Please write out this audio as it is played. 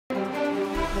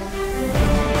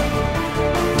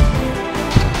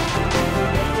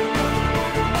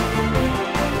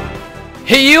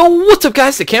Hey yo, what's up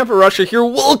guys, TheCampingRusher here.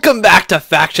 Welcome back to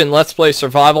Faction Let's Play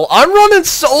Survival. I'm running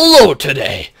solo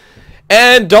today.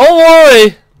 And don't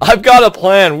worry, I've got a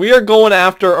plan. We are going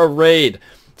after a raid.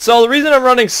 So the reason I'm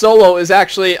running solo is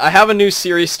actually, I have a new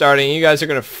series starting. You guys are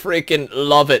going to freaking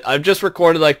love it. I've just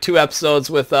recorded like 2 episodes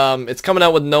with, it's coming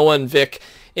out with Noah and Vic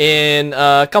in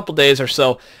a couple days or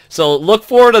so. So look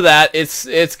forward to that.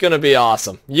 It's going to be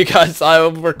awesome. You guys,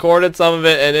 I've recorded some of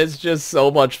it and it's just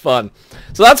so much fun.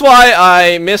 So that's why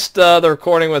I missed the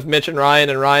recording with Mitch and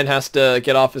Ryan has to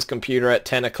get off his computer at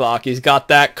 10 o'clock. He's got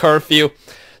that curfew.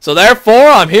 So therefore,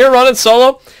 I'm here running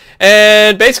solo.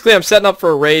 And basically, I'm setting up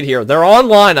for a raid here. They're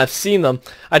online. I've seen them.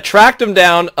 I tracked them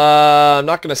down. I'm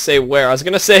not going to say where. I was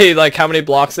going to say like how many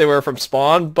blocks they were from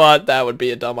spawn, but that would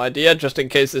be a dumb idea just in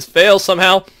case this fails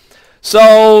somehow.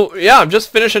 So, yeah, I'm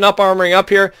just finishing up armoring up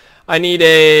here. I need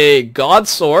a God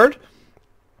Sword,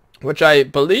 which I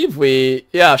believe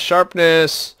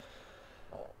sharpness.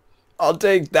 I'll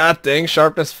take that thing.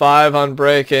 Sharpness 5 on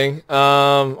breaking.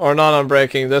 Or not on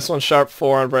breaking. This one's sharp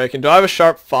 4 on breaking. Do I have a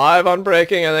sharp 5 on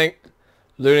breaking? I think.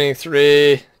 Looting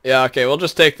 3. Yeah, okay. We'll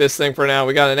just take this thing for now.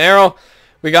 We got an arrow.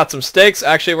 We got some stakes.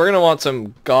 Actually, we're going to want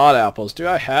some God apples. Do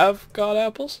I have God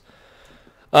apples?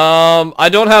 I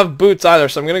don't have boots either,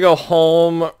 so I'm going to go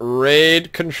home,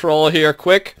 raid control here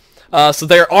quick. So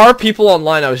there are people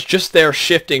online. I was just there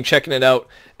shifting, checking it out.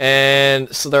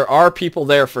 And so there are people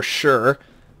there for sure.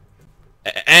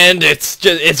 And it's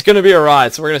going to be a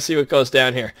ride, so we're going to see what goes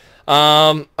down here.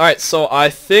 Alright, so I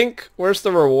think, where's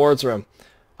the rewards room?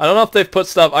 I don't know if they've put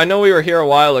stuff. I know we were here a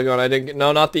while ago and I didn't get,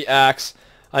 no, not the axe.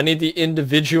 I need the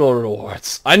individual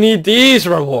rewards. I need these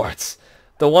rewards.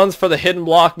 The ones for the hidden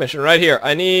block mission right here.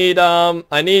 I need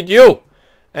you.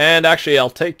 And actually, I'll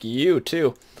take you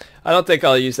too. I don't think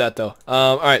I'll use that though.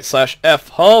 Alright, /F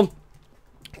home.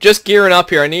 Just gearing up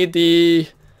here. I need the...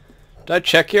 Did I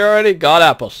check here already? God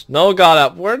apples. No God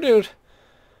apples.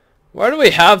 Where do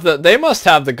we have the... They must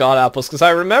have the God apples, because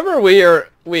I remember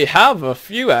we have a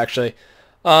few, actually.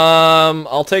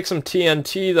 I'll take some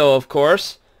TNT, though, of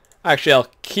course. Actually,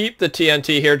 I'll keep the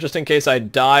TNT here, just in case I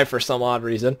die for some odd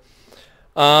reason.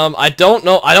 I don't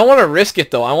know. I don't want to risk it,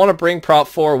 though. I want to bring Prop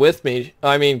 4 with me.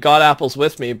 I mean, God apples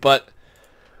with me, but...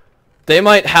 They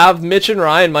might have... Mitch and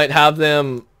Ryan might have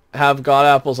them... have God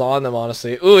apples on them,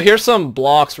 honestly. Ooh, here's some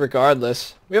blocks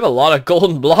regardless. We have a lot of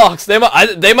golden blocks. They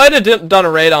might have done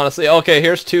a raid, honestly. Okay,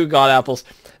 here's 2 God apples.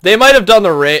 They might have done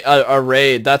a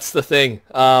raid. That's the thing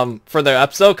for their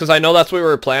episode, because I know that's what we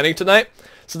were planning tonight.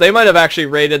 So they might have actually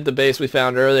raided the base we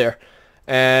found earlier.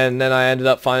 And then I ended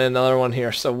up finding another one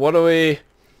here. So what do we...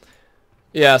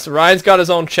 Yeah, so Ryan's got his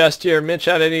own chest here. Mitch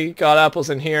had any God apples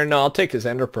in here? No, I'll take his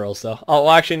ender pearls, though. Oh,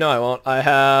 well, actually, no, I won't. I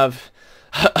have...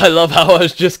 I love how I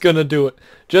was just gonna do it.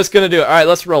 Just gonna do it. Alright,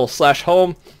 let's roll.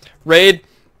 /home. Raid.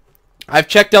 I've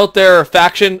checked out their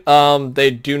faction.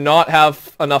 They do not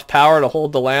have enough power to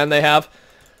hold the land they have.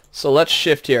 So let's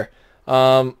shift here.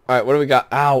 Alright, what do we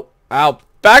got? Ow. Ow.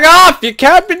 Back off! You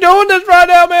can't be doing this right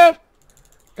now, man!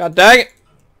 God dang it.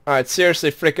 Alright,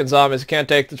 seriously, freaking zombies. I can't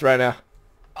take this right now.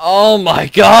 Oh my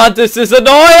god, this is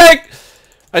annoying!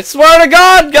 I swear to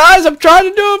God, guys, I'm trying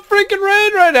to do a freaking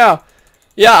raid right now.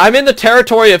 Yeah, I'm in the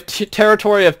territory of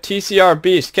TCR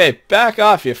Beast. Okay, back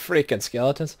off, you freaking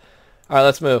skeletons. Alright,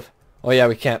 let's move. Oh yeah,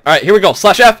 we can't. Alright, here we go.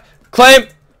 /F. Claim.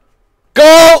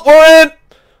 Go! We're in!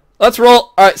 Let's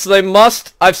roll. Alright, so they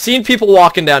must... I've seen people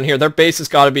walking down here. Their base has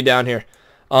got to be down here.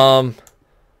 Do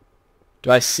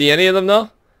I see any of them,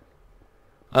 though?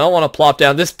 I don't want to plop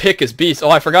down. This pick is beast. Oh,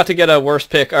 I forgot to get a worse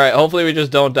pick. Alright, hopefully we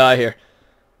just don't die here.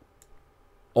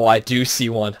 Oh, I do see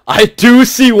one. I do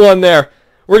see one there.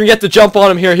 We're going to get the jump on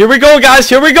him here. Here we go, guys.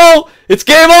 Here we go. It's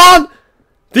game on.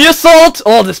 The assault.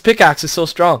 Oh, this pickaxe is so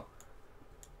strong.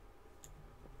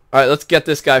 All right, let's get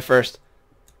this guy first.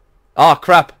 Oh,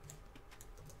 crap.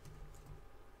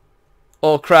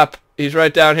 Oh, crap. He's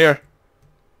right down here.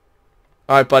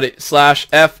 All right, buddy.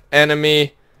 /F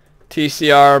enemy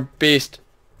TCR beast.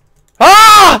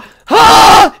 Ah!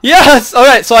 Ah! Yes! All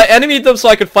right, so I enemied them so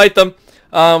I could fight them.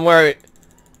 Where...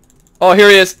 Oh, here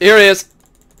he is. Here he is.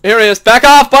 Here he is. Back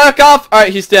off! Back off!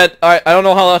 Alright, he's dead. Alright, I don't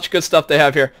know how much good stuff they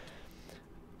have here.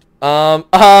 So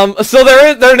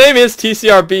their name is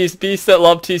TCR Beast. Beasts that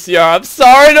love TCR. I'm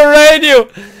sorry to raid you!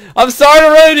 I'm sorry to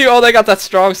raid you! Oh, they got that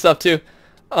strong stuff, too.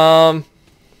 Alright,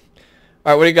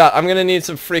 what do you got? I'm gonna need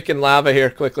some freaking lava here,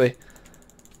 quickly.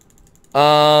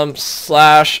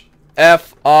 /F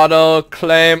auto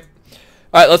claim.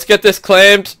 Alright, let's get this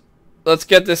claimed. Let's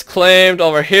get this claimed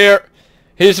over here.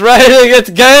 He's raiding! It's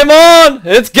game on!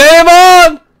 It's game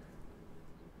on!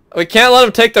 We can't let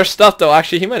him take their stuff, though.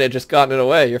 Actually, he might have just gotten it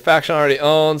away. Your faction already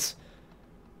owns.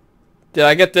 Did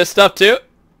I get this stuff too?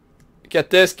 Get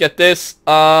this, get this.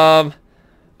 Alright,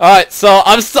 so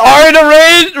I'm sorry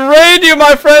to raid you,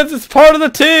 my friends. It's part of the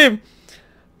team.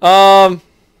 Alright,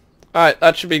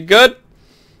 that should be good.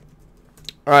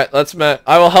 Alright,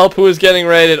 I will help who is getting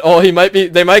raided. Oh,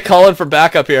 they might call in for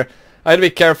backup here. I gotta be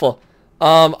careful.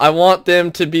 I want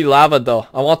them to be lava though.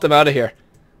 I want them out of here.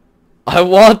 I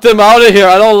want them out of here.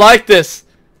 I don't like this.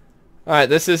 Alright,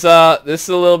 this is a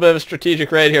little bit of a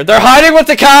strategic raid here. They're hiding with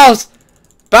the cows!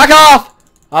 Back off!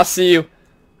 I'll see you.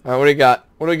 Alright, what do we got?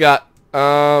 What do we got?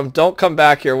 Don't come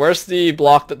back here. Where's the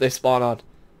block that they spawn on?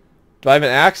 Do I have an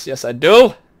axe? Yes, I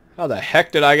do. How the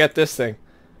heck did I get this thing?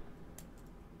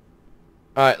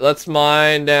 Alright, let's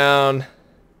mine down.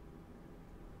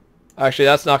 Actually,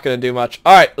 that's not going to do much.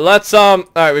 Alright,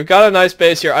 alright, we've got a nice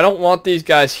base here. I don't want these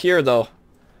guys here, though.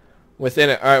 Within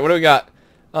it. Alright, what do we got?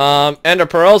 Ender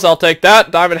pearls, I'll take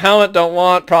that. Diamond helmet, don't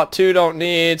want. Prot 2, don't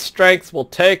need. Strength, we'll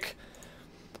take.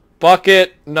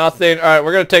 Bucket, nothing. Alright,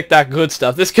 we're going to take that good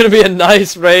stuff. This is going to be a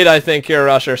nice raid, I think, here,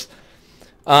 Rushers.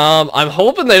 I'm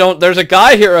hoping they don't... There's a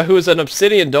guy here who's an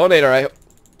obsidian donator.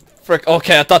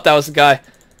 Okay, I thought that was the guy.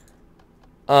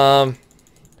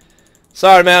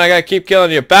 Sorry, man, I gotta keep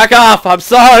killing you. Back off! I'm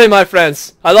sorry, my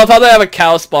friends. I love how they have a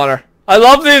cow spawner. I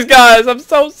love these guys. I'm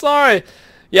so sorry.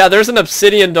 Yeah, there's an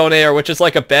obsidian donator, which is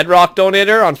like a bedrock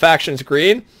donator on Factions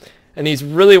Green. And he's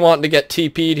really wanting to get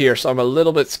TP'd here, so I'm a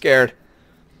little bit scared.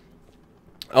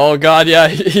 Oh, God, yeah.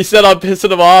 He said I'm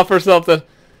pissing him off or something.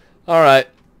 Alright.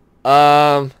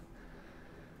 Alright,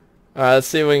 let's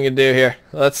see what we can do here.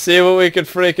 Let's see what we can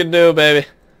freaking do, baby.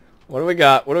 What do we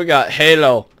got? What do we got?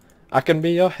 Halo. I can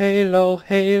be your halo,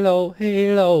 halo,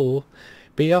 halo.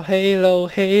 Be your halo,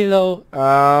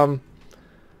 halo.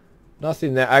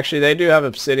 Nothing there. Actually, they do have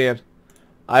obsidian.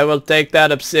 I will take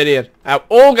that obsidian. Ow.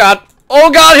 Oh, God.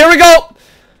 Oh, God. Here we go.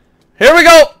 Here we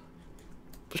go.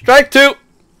 Strike 2.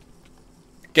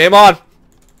 Game on.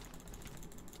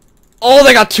 Oh,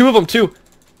 they got 2 of them, too.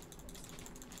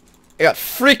 They got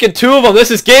freaking 2 of them.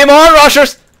 This is game on,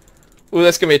 Rushers. Ooh,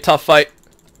 that's going to be a tough fight.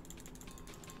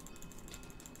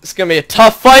 It's going to be a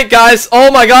tough fight, guys.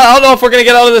 Oh, my God. I don't know if we're going to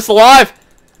get out of this alive.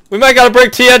 We might got to bring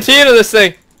TNT into this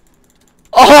thing.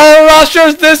 Oh,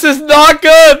 Rushers, this is not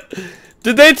good.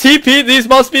 Did they TP? These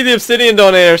must be the obsidian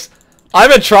donators.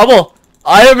 I'm in trouble.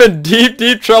 I am in deep,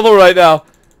 deep trouble right now.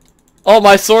 Oh,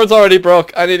 my sword's already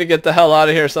broke. I need to get the hell out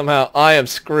of here somehow. I am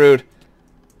screwed.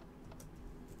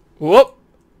 Whoop.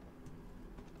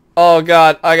 Oh,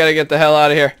 God. I got to get the hell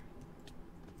out of here.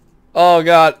 Oh,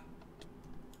 God.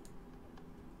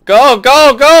 Go,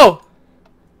 go, go.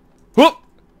 Whoop.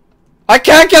 I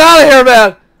can't get out of here,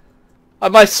 man.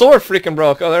 My sword freaking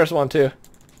broke. Oh, there's one, too.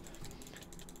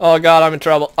 Oh, God. I'm in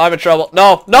trouble. I'm in trouble.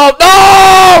 No, no,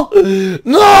 no!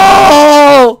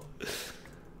 No!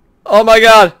 Oh, my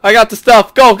God. I got the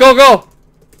stuff. Go, go, go.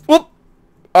 Whoop.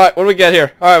 Alright, what do we get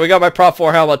here? Alright, we got my Prop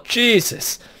 4 helmet.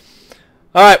 Jesus.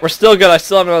 Alright, we're still good. I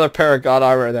still have another pair of God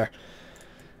armor there.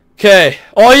 Okay.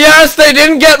 Oh, yes! They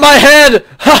didn't get my head!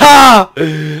 Haha!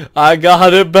 I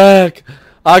got it back.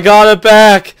 I got it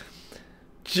back.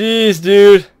 Jeez,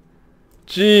 dude.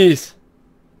 Jeez.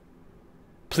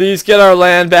 Please get our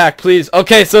land back, please.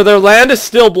 Okay, so their land is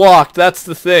still blocked. That's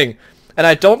the thing. And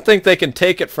I don't think they can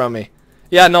take it from me.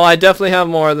 Yeah, no, I definitely have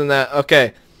more than that.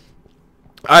 Okay.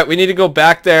 Alright, we need to go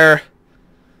back there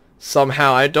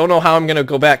somehow. I don't know how I'm going to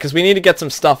go back because we need to get some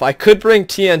stuff. I could bring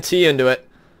TNT into it.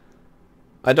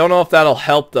 I don't know if that'll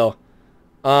help, though.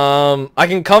 I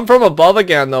can come from above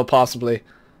again, though, possibly.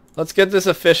 Let's get this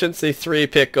efficiency 3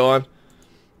 pick going.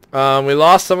 We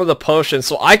lost some of the potions,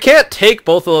 so I can't take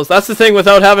both of those. That's the thing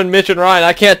without having Mitch and Ryan.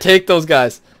 I can't take those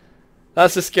guys.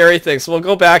 That's the scary thing. So we'll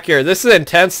go back here. This is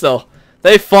intense, though.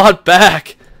 They fought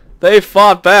back. They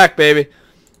fought back, baby.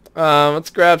 Let's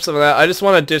grab some of that. I just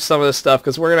want to ditch some of this stuff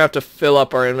because we're going to have to fill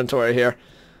up our inventory here.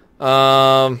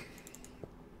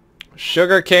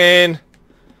 Sugarcane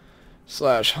 /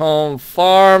 home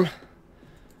farm.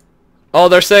 Oh,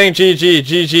 they're saying GG,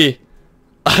 GG.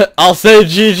 I'll say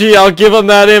GG. I'll give them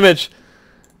that image.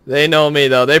 They know me,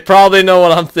 though. They probably know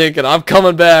what I'm thinking. I'm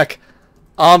coming back.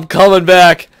 I'm coming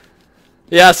back.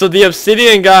 Yeah, so the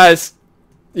Obsidian guys,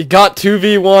 you got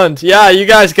 2v1'd. Yeah, you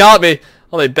guys got me.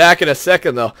 I'll be back in a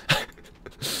second, though.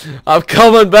 I'm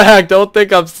coming back. Don't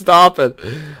think I'm stopping.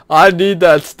 I need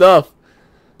that stuff.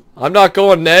 I'm not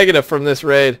going negative from this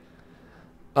raid.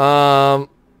 I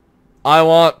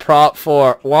want Prop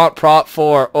 4. Want Prop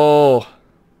 4. Oh.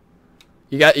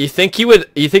 You think he would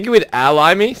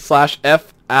ally me? /F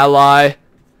ally.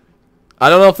 I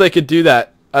don't know if they could do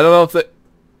that. I don't know if they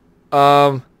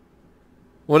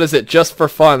what is it? Just for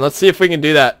fun. Let's see if we can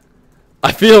do that.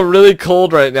 I feel really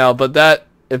cold right now, but that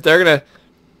If they're gonna...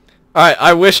 Alright,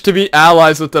 I wish to be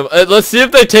allies with them. Let's see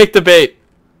if they take the bait.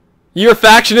 Your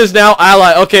faction is now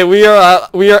allied. Okay, we are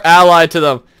allied to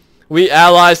them. We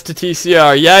allies to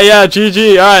TCR. Yeah,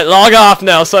 GG. Alright, log off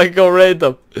now so I can go raid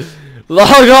them.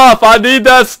 Log off. I need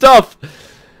that stuff.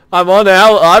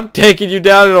 I'm taking you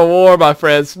down in a war, my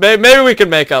friends. Maybe we can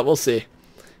make up. We'll see.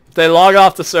 If they log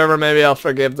off the server, maybe I'll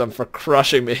forgive them for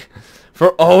crushing me.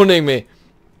 For owning me.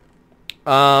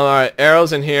 Alright,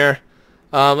 arrows in here.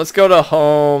 Let's go to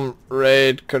home,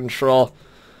 raid, control.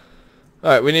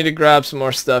 Alright, we need to grab some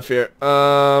more stuff here.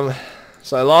 So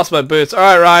I lost my boots.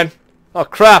 Alright, Ryan. Oh,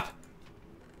 crap.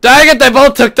 Dang it, they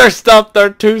both took their stuff. They're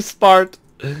too smart.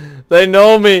 They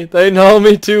know me. They know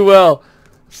me too well.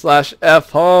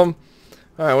 /F home.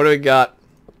 Alright, what do we got?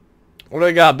 What do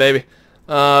we got, baby?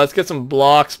 Let's get some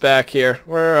blocks back here.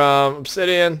 We're,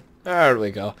 obsidian. There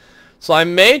we go. So I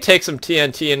may take some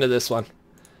TNT into this one.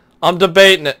 I'm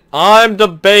debating it. I'm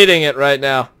debating it right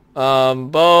now.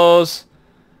 Bows.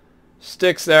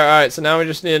 Sticks there. Alright, so now we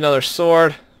just need another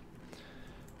sword.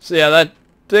 So yeah, that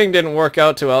thing didn't work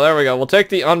out too well. There we go. We'll take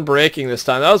the unbreaking this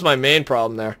time. That was my main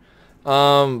problem there.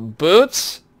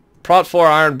 Boots. Prot 4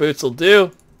 iron boots will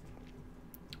do.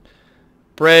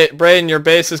 Braden, your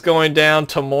base is going down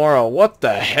tomorrow. What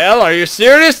the hell? Are you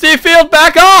serious, D-Field?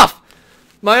 Back off!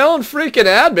 My own freaking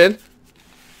admin.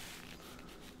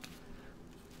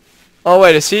 Oh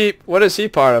wait, what is he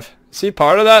part of? Is he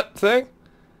part of that thing?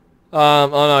 Oh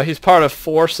no, he's part of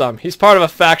Foursome. He's part of a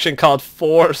faction called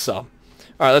Foursome.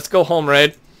 Alright, let's go home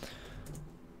raid.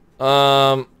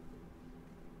 Oh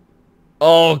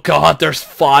god, there's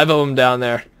 5 of them down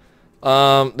there.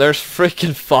 There's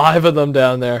freaking 5 of them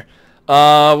down there.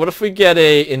 What if we get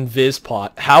a invis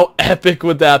pot? How epic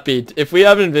would that be? If we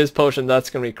have an invis potion,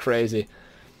 that's gonna be crazy.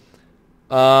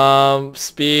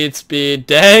 Speed.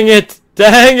 Dang it!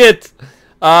 Dang it!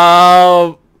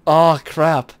 Oh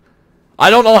crap. I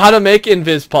don't know how to make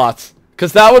invis pots.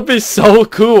 Because that would be so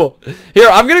cool. Here,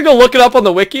 I'm going to go look it up on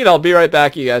the wiki and I'll be right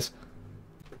back, you guys.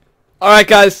 Alright,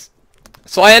 guys.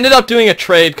 So I ended up doing a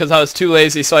trade because I was too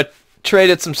lazy. So I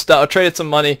traded some stuff. I traded some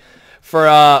money for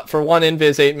one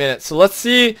invis 8 minutes. So let's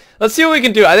see what we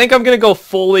can do. I think I'm going to go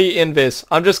fully invis.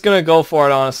 I'm just going to go for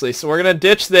it, honestly. So we're going to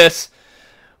ditch this.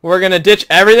 We're going to ditch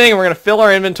everything and we're going to fill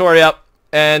our inventory up.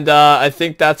 And I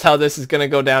think that's how this is going to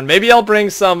go down. Maybe I'll bring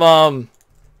some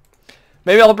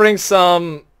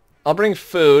I'll bring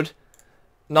food.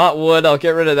 Not wood. I'll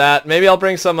get rid of that. Maybe I'll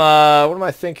bring some, what am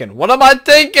I thinking? What am I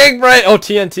thinking, right? Oh,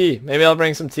 TNT. Maybe I'll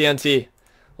bring some TNT.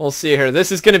 We'll see here.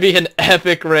 This is going to be an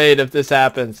epic raid if this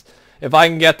happens. If I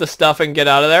can get the stuff and get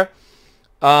out of there.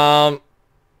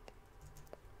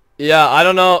 Yeah, I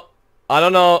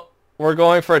don't know. We're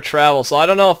going for a travel, so I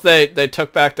don't know if they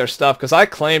took back their stuff, because I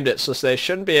claimed it, so they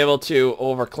shouldn't be able to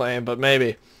overclaim, but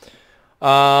maybe.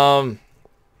 Yeah,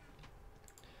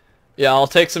 I'll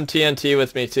take some TNT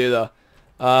with me too, though.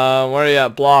 Where are you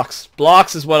at? Blocks.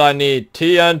 Blocks is what I need.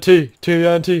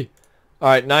 TNT.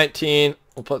 Alright, 19.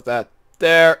 We'll put that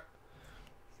there.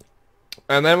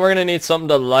 And then we're going to need something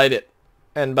to light it.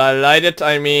 And by light it,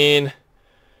 I mean...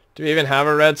 Do we even have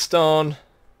a redstone?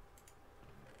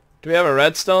 Do we have a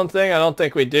redstone thing? I don't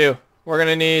think we do. We're going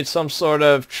to need some sort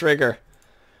of trigger.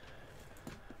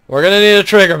 We're going to need a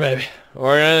trigger, baby.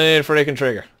 We're going to need a freaking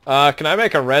trigger. Can I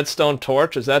make a redstone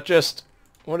torch? Is that just...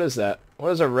 What is that?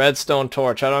 What is a redstone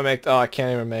torch? How do I make... Oh, I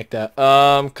can't even make that.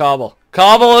 Cobble.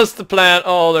 Cobble is the plan.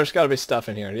 Oh, there's got to be stuff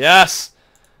in here. Yes!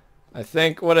 I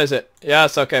think... What is it?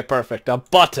 Yes, okay, perfect. A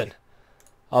button.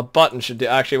 A button should do...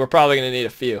 Actually, we're probably going to need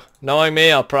a few. Knowing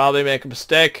me, I'll probably make a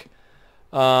mistake.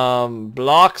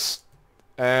 Blocks.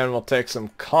 And we'll take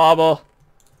some cobble.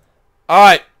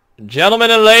 Alright,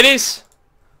 gentlemen and ladies.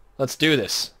 Let's do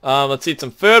this. Let's eat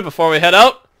some food before we head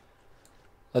out.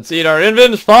 Let's eat our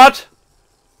invent spot.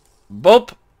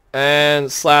 Boop. And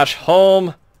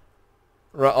 /home.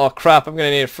 Oh crap, I'm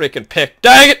gonna need a freaking pick.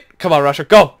 Dang it! Come on, Rusher.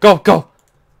 Go.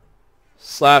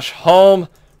 /home.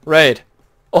 Raid.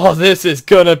 Oh, this is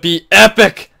gonna be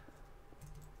epic.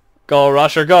 Go,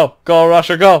 Rusher, go. Go,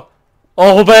 Rusher, go.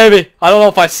 Oh, baby. I don't know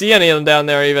if I see any of them down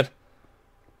there even.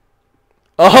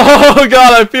 Oh,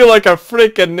 God, I feel like a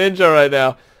freaking ninja right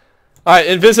now. Alright,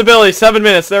 invisibility, 7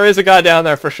 minutes. There is a guy down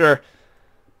there for sure.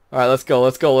 Alright, let's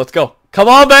go. Come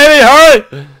on, baby,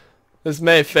 hurry! This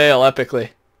may fail epically.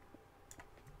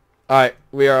 Alright,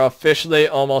 we are officially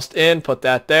almost in. Put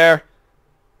that there.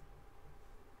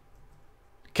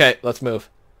 Okay, let's move.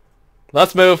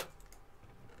 Let's move,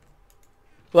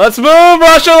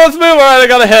 Russia! Let's move! Alright, I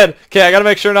got ahead. Okay, I gotta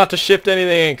make sure not to shift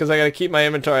anything in, because I gotta keep my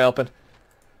inventory open.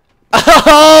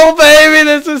 Oh, baby!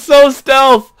 This is so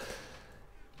stealth!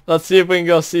 Let's see if we can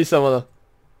go see some of them.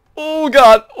 Oh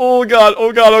god, oh god,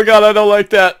 oh god, oh god, I don't like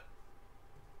that.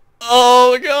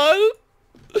 Oh god.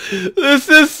 This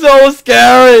is so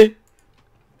scary.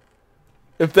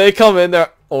 If they come in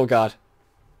there, oh god.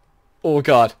 Oh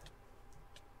god.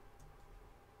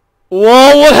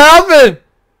 Whoa, what happened?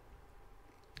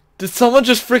 Did someone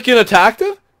just freaking attack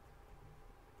them?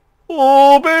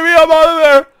 Oh baby, I'm out of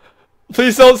there.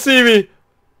 Please don't see me.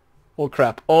 Oh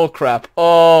crap, oh crap,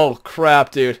 oh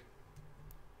crap, dude.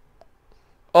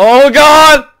 Oh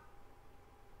god!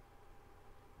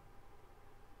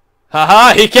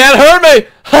 Haha, he can't hurt me!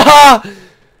 Haha!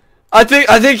 I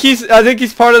think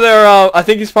he's part of their I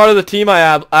think he's part of the team I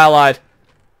allied.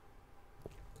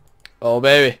 Oh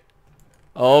baby.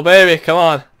 Oh baby, come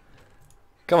on.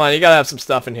 Come on, you gotta have some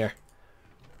stuff in here.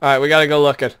 Alright, we gotta go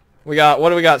looking. We got, what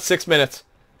do we got? 6 minutes.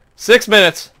 6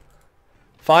 minutes!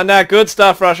 Find that good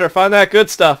stuff, Rusher. Find that good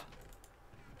stuff.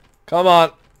 Come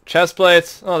on. Chest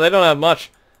plates. Oh, they don't have much.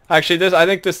 Actually, this, I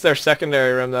think this is their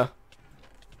secondary room, though.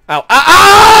 Ow.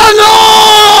 Ah,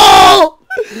 no!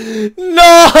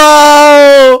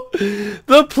 No!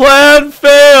 The plan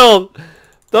failed!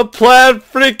 The plan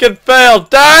freaking failed!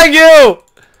 Dang you!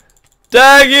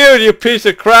 Dang you, you piece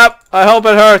of crap! I hope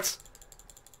it hurts.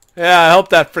 Yeah, I hope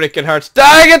that freaking hurts.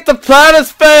 Dang it, the plan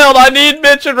has failed! I need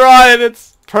Mitch and Ryan.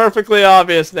 It's perfectly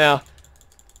obvious now.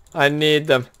 I need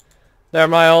them. They're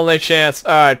my only chance.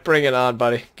 Alright, bring it on,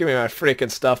 buddy. Give me my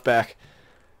freaking stuff back.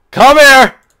 Come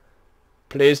here!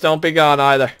 Please don't be gone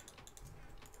either.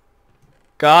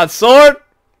 God's sword!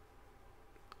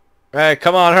 Hey,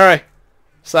 come on, hurry.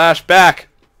 Slash back.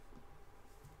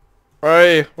 Where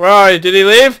are you? Where are you? Did he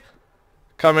leave?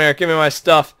 Come here, give me my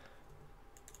stuff.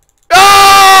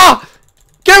 Ah!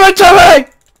 Give it to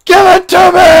me! Give it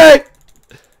to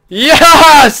me!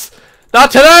 Yes!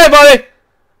 Not today, buddy!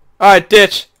 Alright,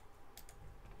 ditch.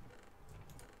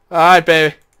 Alright,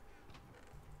 baby.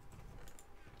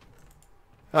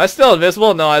 Am I still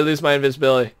invisible? No, I lose my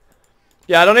invisibility.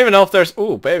 Yeah, I don't even know if there's...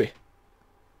 Ooh, baby.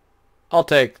 I'll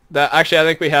take that. Actually, I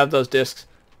think we have those discs.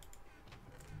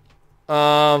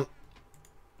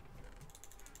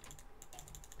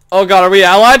 Oh god, are we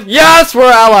allied? Yes,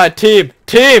 we're allied! Team!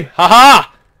 Team! Haha!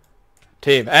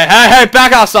 Team. Hey, hey, hey!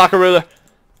 Back off, soccer ruler!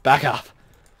 Back off.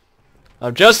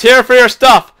 I'm just here for your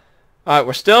stuff. Alright,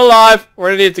 we're still alive. We're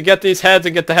gonna need to get these heads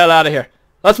and get the hell out of here.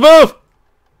 Let's move!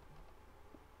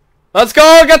 Let's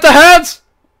go! Get the heads!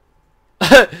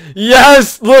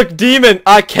 Yes! Look, demon!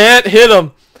 I can't hit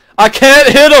him! I can't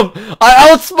hit him!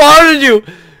 I outsmarted you!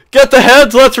 Get the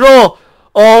heads! Let's roll!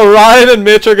 Oh, Ryan and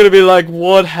Mitch are gonna be like,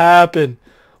 what happened?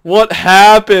 What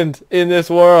happened in this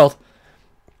world?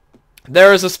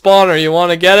 There is a spawner. You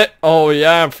want to get it? Oh,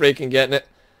 yeah, I'm freaking getting it.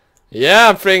 Yeah,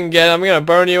 I'm freaking getting it. I'm gonna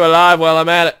burn you alive while I'm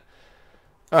at it.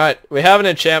 Alright, we have an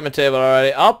enchantment table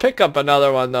already. I'll pick up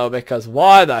another one, though, because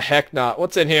why the heck not?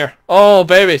 What's in here? Oh,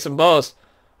 baby, some bows.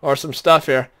 Or some stuff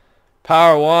here.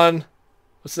 Power 1.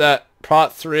 What's that?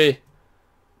 Prot 3.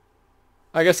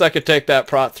 I guess I could take that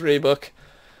Prot 3 book.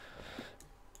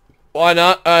 Why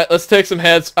not? Alright, let's take some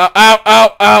heads. Ow, ow,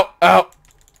 ow, ow, ow.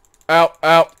 Ow,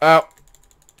 ow, ow.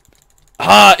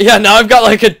 Ah, yeah, now I've got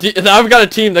like now I've got a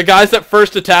team. The guys that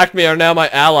first attacked me are now my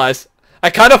allies. I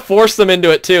kind of forced them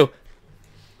into it too.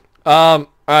 Alright,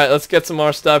 let's get some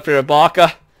more stuff here.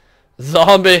 Baka.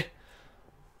 Zombie.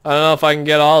 I don't know if I can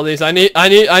get all of these. I need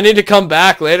to come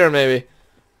back later maybe.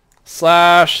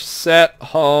 Slash set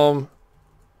home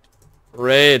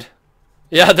raid.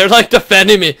 Yeah, they're like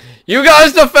defending me. You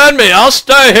guys defend me. I'll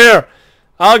stay here.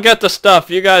 I'll get the stuff.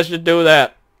 You guys should do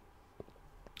that.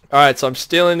 Alright, so I'm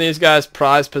stealing these guys'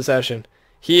 prized possession.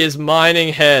 He is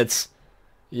mining heads.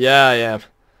 Yeah, I am.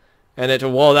 And it...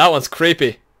 Whoa, that one's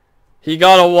creepy. He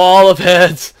got a wall of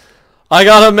heads. I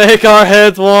gotta make our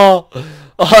heads wall.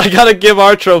 Oh, I gotta give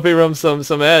our trophy room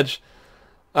some edge.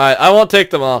 Alright, I won't take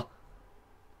them all.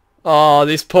 Oh,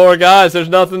 these poor guys. There's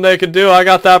nothing they can do. I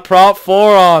got that prop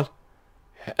 4 on.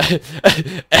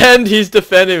 And he's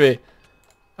defending me.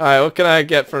 Alright, what can I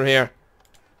get from here?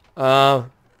 What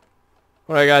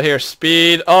do I got here?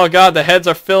 Speed. Oh god, the heads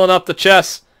are filling up the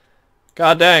chests.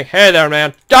 God dang. Hey there,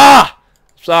 man. Ah!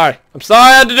 Sorry. I'm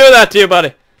sorry I had to do that to you,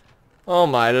 buddy. Oh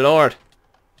my lord.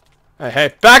 Hey,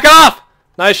 hey. Back off!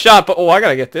 Nice shot, but... Oh, I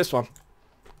gotta get this one.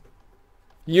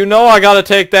 You know I gotta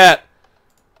take that.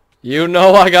 You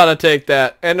know I gotta take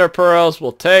that. Ender pearls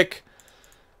will take.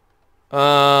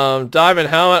 Diamond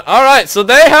helmet. Alright, so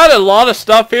they had a lot of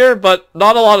stuff here, but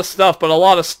not a lot of stuff, but a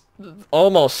lot of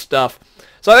almost stuff.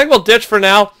 So I think we'll ditch for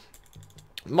now.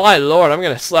 My lord, I'm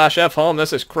gonna slash F home.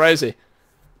 This is crazy.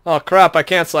 Oh crap, I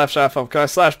can't slash F home. Can I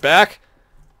slash back?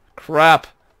 Crap.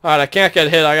 Alright, I can't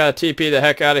get hit. I gotta TP the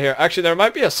heck out of here. Actually, there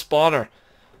might be a spawner.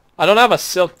 I don't have a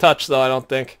silk touch though, I don't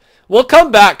think. We'll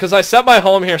come back because I set my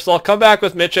home here, so I'll come back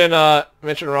with Mitch and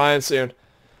Ryan soon.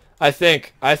 I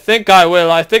think I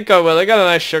will. I will. They got a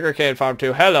nice sugarcane farm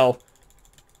too. Hello.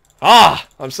 Ah,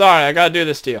 I'm sorry. I gotta do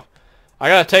this to you. I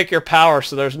gotta take your power,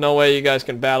 so there's no way you guys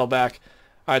can battle back.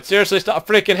 All right, seriously, stop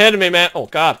freaking hitting me, man. Oh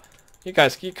God, you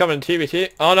guys keep coming to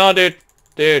TBT. Oh no, dude.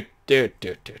 Dude.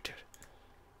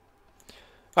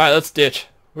 All right, let's ditch.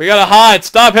 We gotta hide.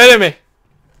 Stop hitting me.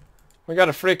 We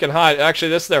gotta freaking hide. Actually,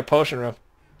 this is their potion room.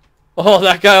 Oh,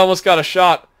 that guy almost got a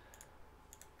shot.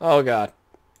 Oh God.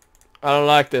 I don't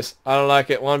like this. I don't like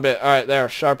it one bit. All right, there.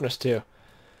 Sharpness 2.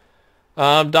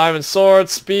 Diamond sword,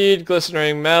 speed,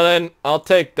 glistening melon. I'll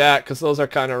take that because those are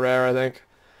kind of rare, I think.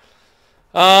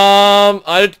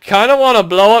 I kind of want to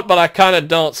blow it, but I kind of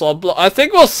don't. So I'll blow. I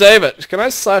think we'll save it. Can I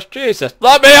slash? Jesus,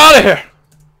 let me out of here.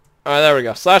 All right, there we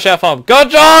go. Slash F home. Good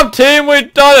job, team. We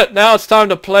done it. Now it's time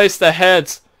to place the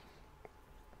heads.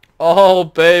 Oh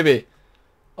baby.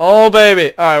 Oh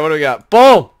baby. All right, what do we got?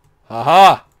 Boom.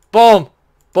 Aha. Boom.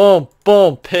 Boom.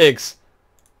 Boom. Pigs.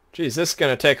 Jeez, this is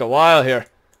gonna take a while here.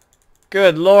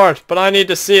 Good Lord, but I need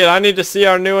to see it. I need to see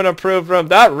our new and improved room.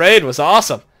 That raid was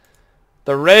awesome.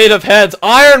 The raid of heads.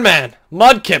 Iron Man,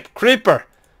 Mudkip, Creeper,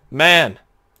 Man,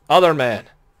 Other Man,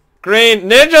 Green,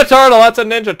 Ninja Turtle. That's a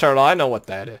Ninja Turtle. I know what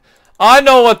that is. I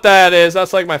know what that is.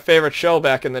 That's like my favorite show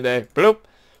back in the day. Bloop,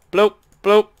 bloop,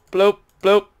 bloop, bloop,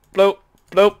 bloop, bloop,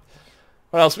 bloop.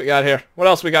 What else we got here? What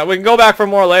else we got? We can go back for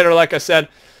more later, like I said.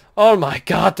 Oh my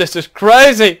God, this is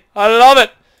crazy. I love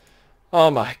it. Oh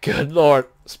my good Lord.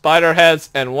 Spider heads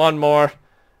and one more.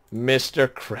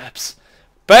 Mr. Krebs.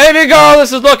 Baby girl,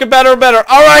 this is looking better and better.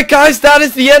 Alright guys, that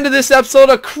is the end of this episode.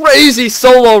 A crazy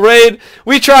solo raid.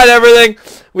 We tried everything.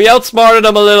 We outsmarted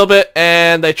them a little bit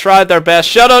and they tried their best.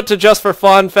 Shout out to Just for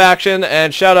Fun faction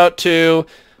and shout out to,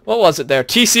 what was it there?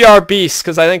 TCR Beasts,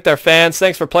 because I think they're fans.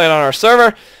 Thanks for playing on our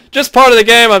server. Just part of the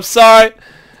game, I'm sorry.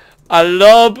 I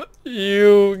love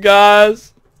you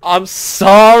guys. I'm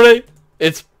sorry.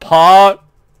 It's part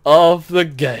of the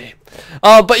game.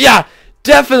 But yeah,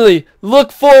 definitely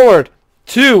look forward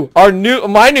to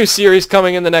my new series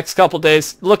coming in the next couple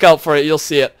days. Look out for it. You'll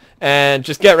see it. And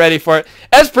just get ready for it.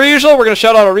 As per usual, we're going to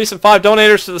shout out our recent 5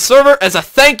 donators to the server as a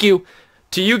thank you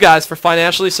to you guys for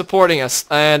financially supporting us.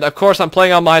 And of course, I'm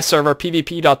playing on my server,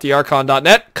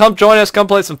 pvp.thearchon.net. Come join us. Come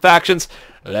play some factions.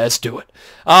 Let's do it.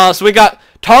 So we got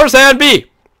Tarzan B,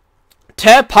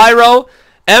 Ted Pyro,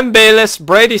 M. Bayless,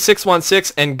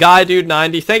 Brady616, and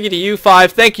GuyDude90. Thank you to you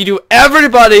 5. Thank you to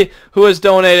everybody who has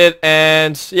donated.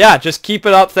 And yeah, just keep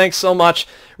it up. Thanks so much.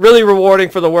 Really rewarding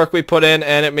for the work we put in,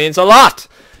 and it means a lot.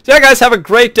 So yeah, guys, have a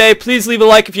great day. Please leave a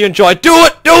like if you enjoyed. Do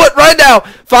it! Do it right now!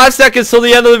 5 seconds till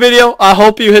the end of the video. I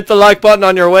hope you hit the like button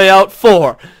on your way out.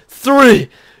 4, 3,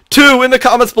 2. In the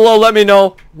comments below, let me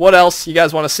know what else you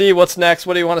guys want to see. What's next?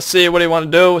 What do you want to see? What do you want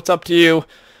to do? It's up to you.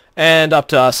 And up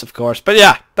to us, of course. But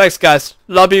yeah, thanks, guys.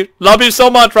 Love you. Love you so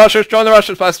much, Rushers. Join the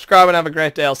Rushers by subscribing. Have a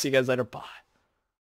great day. I'll see you guys later. Bye.